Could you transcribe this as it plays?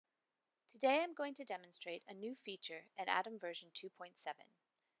Today I'm going to demonstrate a new feature in Atom version 2.7.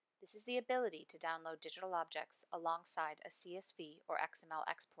 This is the ability to download digital objects alongside a CSV or XML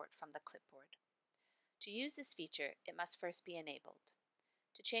export from the clipboard. To use this feature, it must first be enabled.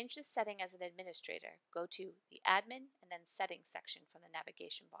 To change this setting as an administrator, go to the Admin and then Settings section from the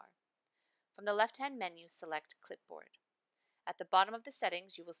navigation bar. From the left-hand menu, select Clipboard. At the bottom of the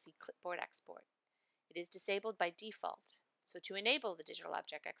settings, you will see Clipboard Export. It is disabled by default, so to enable the digital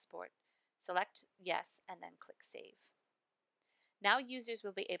object export, select Yes and then click Save. Now users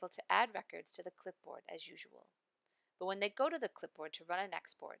will be able to add records to the clipboard as usual. But when they go to the clipboard to run an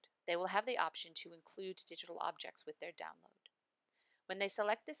export, they will have the option to include digital objects with their download. When they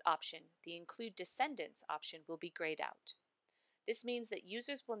select this option, the Include Descendants option will be grayed out. This means that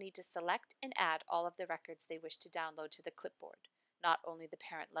users will need to select and add all of the records they wish to download to the clipboard, not only the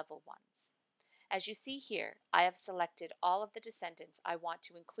parent level ones. As you see here, I have selected all of the descendants I want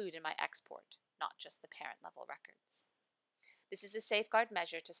to include in my export, not just the parent level records. This is a safeguard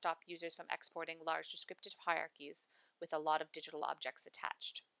measure to stop users from exporting large descriptive hierarchies with a lot of digital objects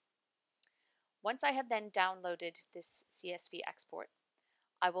attached. Once I have then downloaded this CSV export,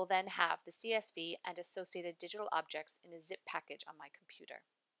 I will then have the CSV and associated digital objects in a zip package on my computer.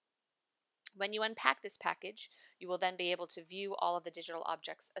 When you unpack this package, you will then be able to view all of the digital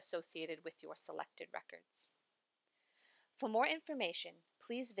objects associated with your selected records. For more information,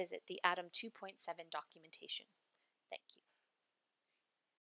 please visit the Atom 2.7 documentation. Thank you.